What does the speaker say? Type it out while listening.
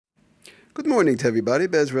Good morning to everybody.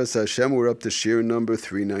 Bezras Hashem, we're up to shir number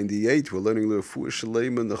 398. We're learning L'Refuah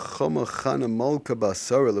Shalema Nechama Chana Malka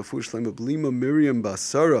Basara, L'Refuah Shalema Blima Miriam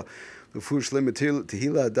Basara, L'Refuah Shalema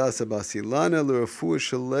Tehila Adasa Basilana, L'Refuah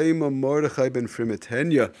Shalema Mordechai Ben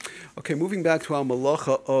Frimitenya. Okay, moving back to our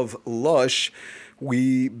malacha of Lush,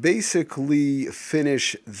 we basically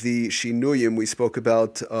finish the Shinuyim we spoke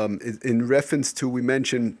about in reference to, we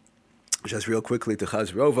mentioned, just real quickly to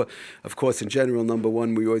Chazrova. Of course, in general, number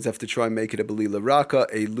one, we always have to try and make it a belila raka,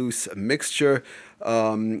 a loose mixture.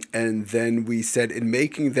 And then we said in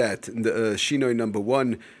making that, the shinoi number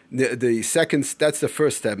one, the second, that's the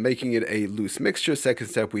first step, making it a loose mixture. Second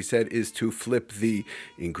step, we said, is to flip the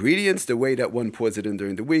ingredients. The way that one pours it in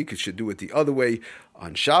during the week, it should do it the other way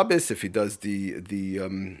on Shabbos. If he does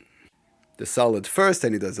the solid first,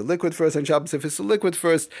 and he does the liquid first on Shabbos. If it's the liquid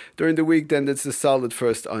first during the week, then it's the solid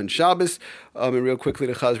first on Shabbos. And real quickly,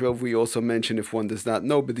 the Chazrov, we also mentioned, if one does not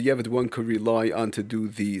know, but the Yevid one could rely on to do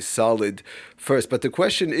the solid first. But the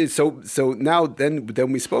question is, so now then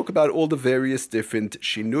we spoke about all the various different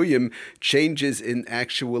shinuyim, changes in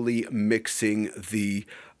actually mixing the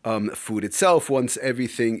food itself once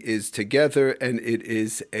everything is together and it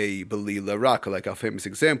is a belila raka, like our famous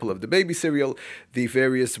example of the baby cereal, the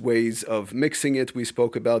various ways of mixing it. We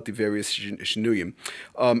spoke about the various shnuyim.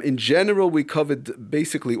 In general, we covered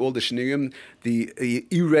basically all the shnuyim, the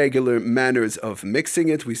irregular manners of mixing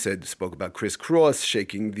it. We spoke about crisscross,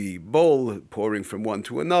 shaking the bowl, pouring from one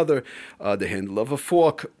to another, the handle of a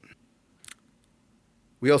fork.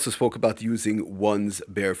 We also spoke about using one's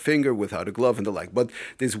bare finger without a glove and the like. But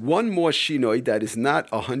there's one more shinoi that is not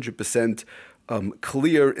 100%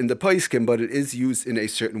 clear in the Paiskim, but it is used in a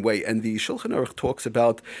certain way. And the Shulchan Aruch talks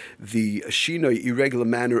about the shinoi, irregular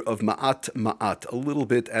manner of ma'at, a little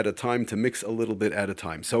bit at a time, to mix a little bit at a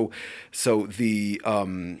time. So the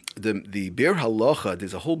Bir Halacha,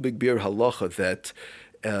 there's a whole big Bir Halacha that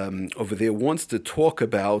over there wants to talk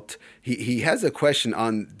about. He has a question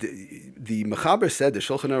on the Mechaber said, the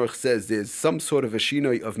Shulchan Aruch says there's some sort of a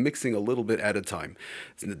shinoi of mixing a little bit at a time.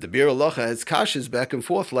 The Bir Halacha has kashas back and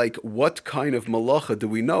forth, like what kind of malacha do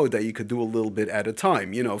we know that you could do a little bit at a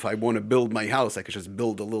time? You know, if I want to build my house, I could just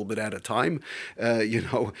build a little bit at a time.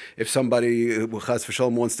 If somebody Chas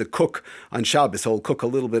v'Shalom wants to cook on Shabbos, I'll cook a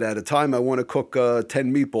little bit at a time. I want to cook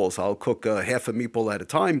 10 meatballs, I'll cook half a meatball at a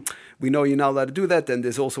time. We know you're not allowed to do that. Then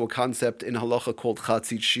there's also a concept in halacha called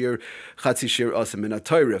chatzit shir aser min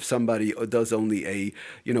haTorah. If somebody does only a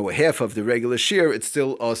half of the regular shir, it's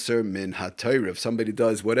still aser min haTorah. If somebody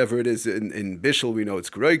does whatever it is in bishul, we know it's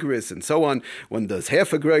gregorous and so on. One does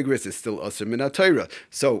half a gregorous, it's still aser min haTorah.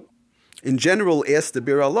 So, in general, ask the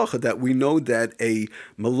Bir Halacha that we know that a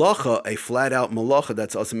malacha, a flat-out malacha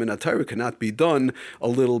that's aser min haTorah, cannot be done a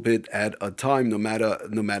little bit at a time, no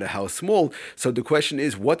matter how small. So the question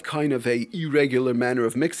is, what kind of a irregular manner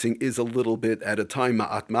of mixing is a little bit at a time,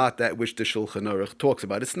 ma'at, that which the Shulchan Aruch talks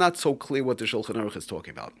about? It's not so clear what the Shulchan Aruch is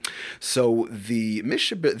talking about. So the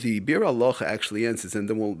Bir Halacha actually answers, and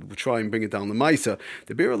then we'll try and bring it down the Maisa.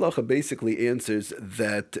 The Bir Halacha basically answers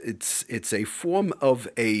that it's a form of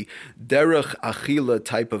a derech achila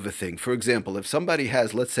type of a thing. For example, if somebody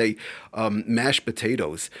has, let's say, mashed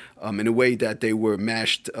potatoes in a way that they were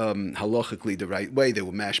mashed halachically the right way, they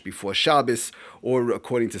were mashed before Shabbos, or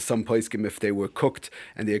according to some poskim, if they were cooked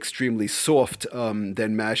and they're extremely soft,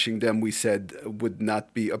 then mashing them, we said, would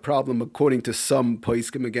not be a problem. According to some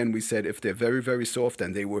poskim, again, we said if they're very, very soft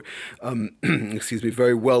and they were,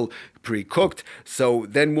 very well pre-cooked, so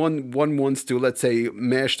then one wants to, let's say,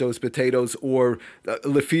 mash those potatoes or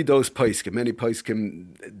lefi those poskim. Many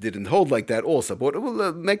poskim didn't hold like that also, but it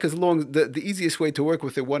will make us along the easiest way to work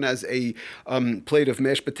with it. One has a plate of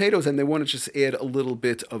mashed potatoes and they want to just add a little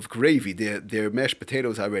bit of gravy. Their mashed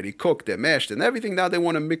potatoes are already cooked, they're mashed and everything. Now they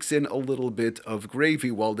want to mix in a little bit of gravy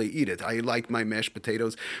while they eat it. I like my mashed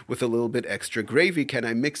potatoes with a little bit extra gravy. Can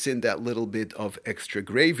I mix in that little bit of extra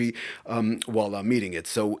gravy while I'm eating it?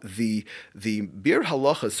 So the Bir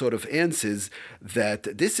Halacha sort of answers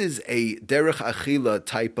that this is a derech achila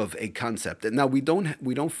type of a concept. And now we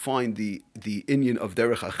don't find the inyan of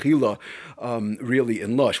derech achila really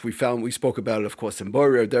in Lush. We spoke about it, of course, in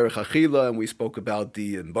Borer, derech achila, and we spoke about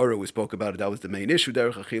in Borer, we spoke about it, that was the main issue,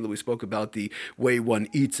 derech achila. We spoke about the way one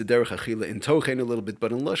eats the derech achila in Tochen a little bit,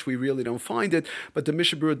 but in Lush we really don't find it. But the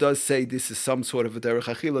Mishnah Berurah does say this is some sort of a derech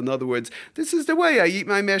achila. In other words, this is the way I eat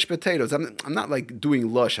my mashed potatoes. I'm not like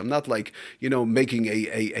doing Lush. I'm not like making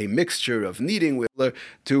a mixture of kneading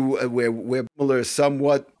where Muller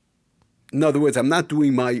somewhat In other words, I'm not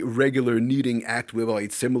doing my regular kneading act whereby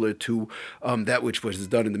it's similar to that which was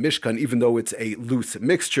done in the Mishkan, even though it's a loose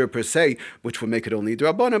mixture per se, which will make it only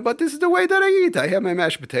drabana. But this is the way that I eat. I have my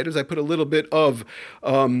mashed potatoes. I put a little bit of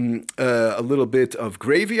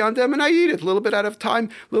gravy on them, and I eat it a little bit at a time.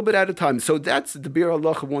 So that's the Bir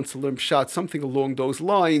Halacha wants to learn pshat, something along those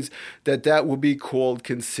lines. That will be called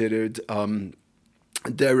considered.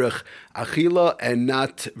 Derech achila, and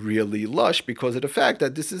not really lush, because of the fact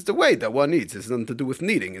that this is the way that one eats. It's nothing to do with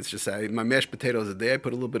kneading. It's just my mashed potatoes are there. I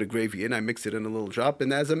put a little bit of gravy in. I mix it in a little drop,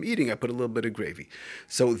 and as I'm eating, I put a little bit of gravy.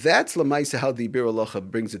 So that's lamaisa how the Bir Halacha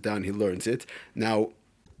brings it down. He learns it now.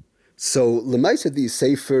 So lemaisa the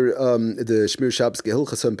sefer the Shmir Shabbos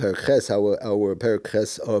Gehilchas Perches, our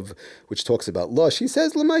Perches of which talks about lush. He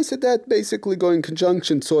says lemaisa that basically go in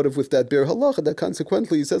conjunction sort of with that Bir Halacha. That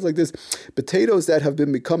consequently he says like this: potatoes that have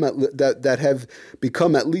become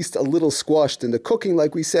at least a little squashed in the cooking,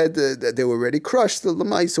 like we said, they were already crushed. The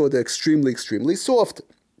lemaisa, or they're extremely soft.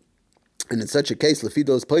 And in such a case,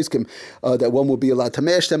 Lefidos Poiskim, that one will be allowed to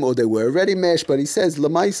mash them, or they were already mashed. But he says,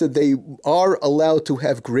 Lamaisa, they are allowed to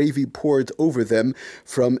have gravy poured over them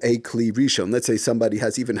from a Kli Rishon. Let's say somebody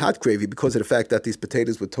has even hot gravy because of the fact that these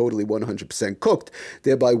potatoes were totally 100% cooked.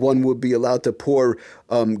 Thereby, one would be allowed to pour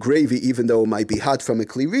gravy, even though it might be hot from a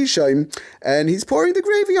Kli Rishon. And he's pouring the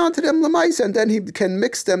gravy onto them, Lamaisa, and then he can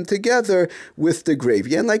mix them together with the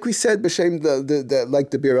gravy. And like we said, B'Shem,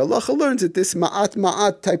 like the Bir Halacha learns it, this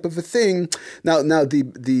ma'at type of a thing. Now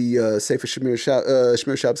the Sefer Shmir Shabbos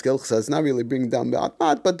Gehilchas is not really bringing down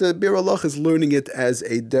ma'at, but the Bir Halacha is learning it as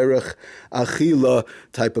a derech achila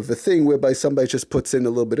type of a thing, whereby somebody just puts in a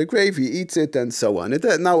little bit of gravy, eats it, and so on.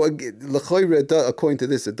 Now, according to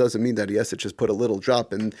this, it doesn't mean that he has to just put a little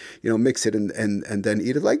drop and mix it and then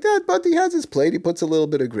eat it like that. But he has his plate, he puts a little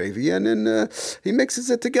bit of gravy, and then he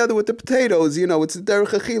mixes it together with the potatoes. It's a derech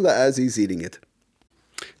achila as he's eating it.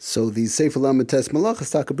 So the Sefer Lamed Tes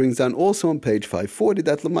Malachas Taka brings down also on page 540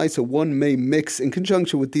 that Lamaisa one may mix in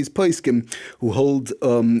conjunction with these Poskim who hold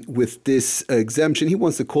with this exemption. He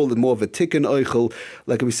wants to call it more of a tikkun oichel.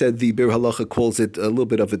 Like we said, the Bir Halacha calls it a little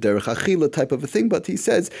bit of a derech achila type of a thing, but he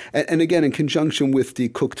says, and again in conjunction with the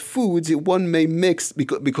cooked foods, one may mix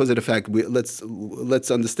because of the fact, let's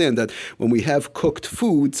understand that when we have cooked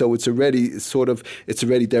food, so it's already derech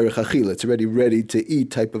achila, it's already ready to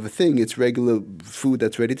eat type of a thing, it's regular food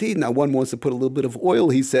that's ready to eat. Now, one wants to put a little bit of oil.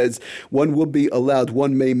 He says one would be allowed.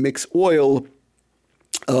 One may mix oil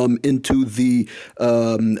into the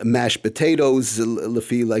mashed potatoes,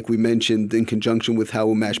 like we mentioned, in conjunction with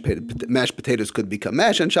how mashed potatoes could become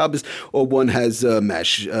mash on Shabbos, or one has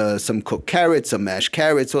some cooked carrots, some mashed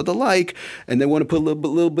carrots, or the like, and they want to put a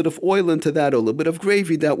little bit of oil into that, or a little bit of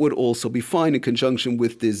gravy. That would also be fine in conjunction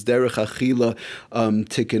with this derech achila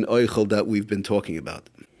tikkun oichel that we've been talking about.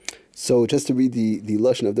 So just to read the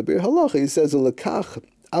lashon of the Bir Halacha, he says, "Lekach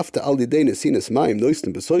after al yidei sinas mayim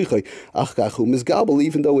noisten besoichai achkachu mizgabel."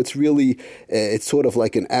 Even though it's really it's sort of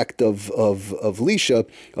like an act of lisha,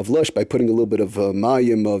 of lush, by putting a little bit of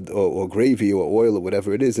mayim or gravy or oil or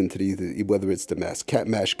whatever it is into whether it's the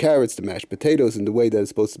mashed carrots, the mashed potatoes, in the way that it's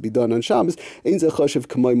supposed to be done on Shabbos. Ein ze chashav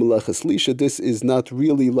kamay melechas lisha. This is not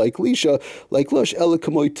really like lisha, like lush. Ela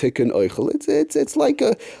kamay tikkun oichel. It's like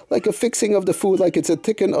a fixing of the food, like it's a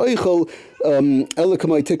tikkun oichel. Ela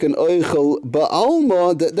kamay tikkun oichel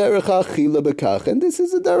ba'alma. And this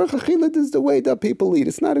is a derech achila. This is the way that people eat.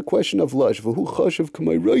 It's not a question of lush. So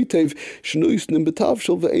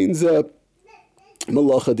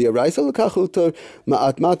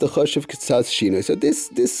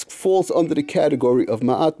this falls under the category of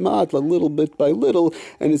ma'at, a little bit by little,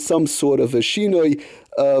 and it's some sort of a shinoi,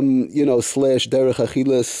 slash derech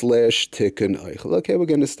achila slash tikkun oichel. Okay, we're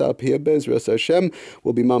going to stop here. Bezras Hashem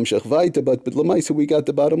will be mamshech vaita, but lemaisa we got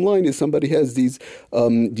the bottom line is somebody has these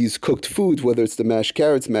cooked foods, whether it's the mashed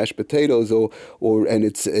carrots, mashed potatoes, or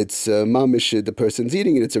it's mamish, the person's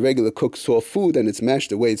eating it. It's a regular cooked soft food, and it's mashed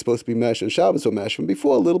the way it's supposed to be mashed on Shabbos or mashed from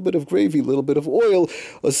before. A little bit of gravy, a little bit of oil,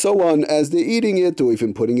 or so on as they're eating it, or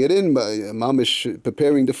even putting it in, mamish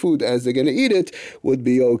preparing the food as they're going to eat it would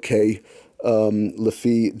be okay.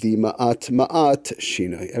 Lefi the ma'at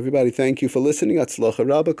shinai. Everybody, thank you for listening. Atzlacha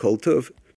Rabba Kol Tov.